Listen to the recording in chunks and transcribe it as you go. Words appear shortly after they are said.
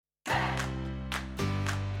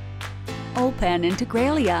Ulpan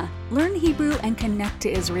Integraliah. Learn Hebrew and connect to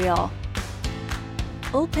Israel.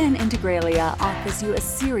 Ulpan Integraliah offers you a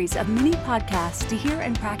series of mini podcasts to hear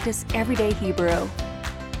and practice everyday Hebrew.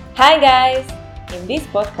 Hi guys! In this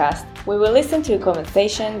podcast, we will listen to a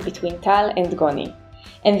conversation between Tal and Goni,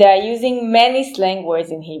 and they are using many slang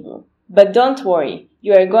words in Hebrew. But don't worry,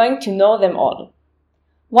 you are going to know them all.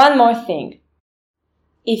 One more thing.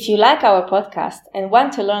 If you like our podcast and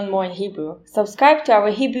want to learn more in Hebrew, subscribe to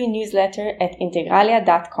our Hebrew newsletter at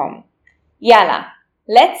integraliah.com. יאללה,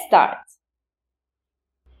 let's start!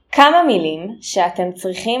 כמה מילים שאתם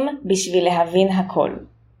צריכים בשביל להבין הכל.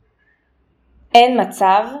 אין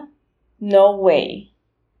מצב, no way.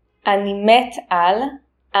 אני מת על,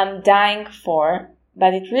 I'm dying for,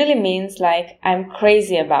 but it really means like I'm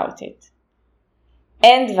crazy about it.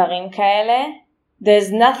 אין דברים כאלה,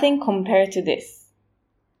 there's nothing compared to this.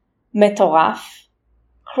 מטורף,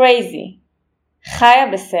 crazy.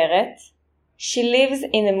 חיה בסרט, she lives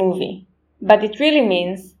in a movie, but it really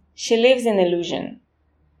means she lives in illusion.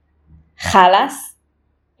 חלס,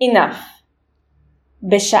 enough.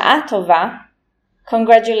 בשעה טובה,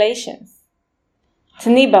 congratulations.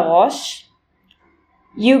 תני בראש,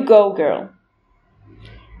 you go girl.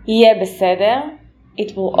 יהיה בסדר,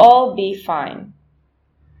 it will all be fine.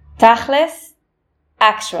 תכלס,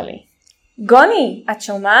 actually. גוני, את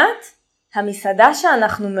שומעת? המסעדה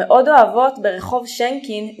שאנחנו מאוד אוהבות ברחוב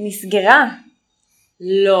שנקין נסגרה.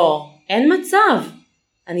 לא, אין מצב.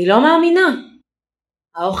 אני לא מאמינה.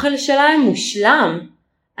 האוכל שלהם מושלם.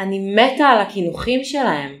 אני מתה על הכינוחים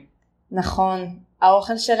שלהם. נכון,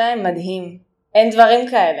 האוכל שלהם מדהים. אין דברים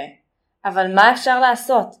כאלה. אבל מה אפשר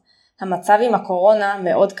לעשות? המצב עם הקורונה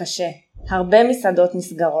מאוד קשה. הרבה מסעדות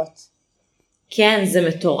נסגרות. כן, זה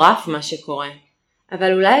מטורף מה שקורה.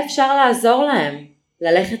 אבל אולי אפשר לעזור להם.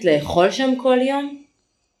 ללכת לאכול שם כל יום?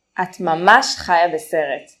 את ממש חיה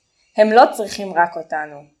בסרט. הם לא צריכים רק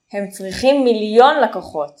אותנו. הם צריכים מיליון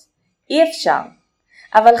לקוחות. אי אפשר.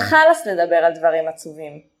 אבל חלס לדבר על דברים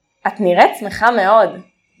עצובים. את נראית שמחה מאוד.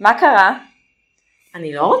 מה קרה?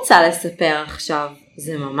 אני לא רוצה לספר עכשיו.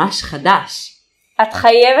 זה ממש חדש. את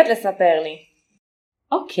חייבת לספר לי.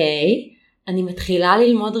 אוקיי. אני מתחילה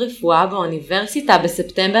ללמוד רפואה באוניברסיטה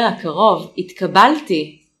בספטמבר הקרוב.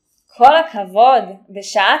 התקבלתי. כל הכבוד.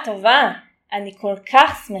 בשעה טובה. אני כל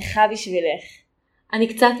כך שמחה בשבילך.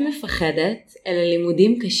 אני קצת מפחדת. אלה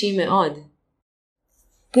לימודים קשים מאוד.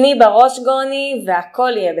 תני בראש גוני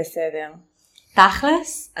והכל יהיה בסדר.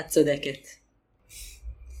 תכלס, את צודקת.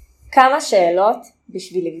 כמה שאלות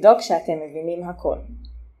בשביל לבדוק שאתם מבינים הכל.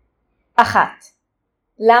 1.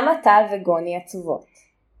 למה טל וגוני עצובות?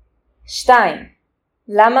 2.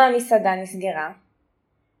 למה המסעדה נסגרה?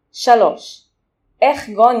 3. איך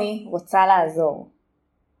גוני רוצה לעזור?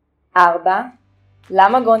 4.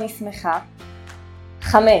 למה גוני שמחה?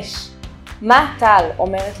 5. מה טל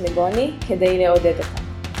אומרת לגוני כדי לעודד אותה?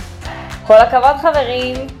 כל הכבוד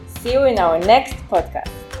חברים! See you in our next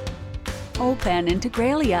podcast. Ulpan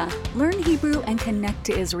Integraliah. Learn Hebrew and connect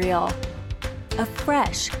to Israel. A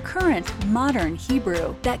fresh, current, modern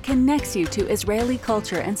Hebrew that connects you to Israeli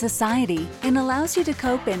culture and society and allows you to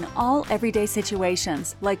cope in all everyday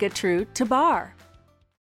situations like a true tabar.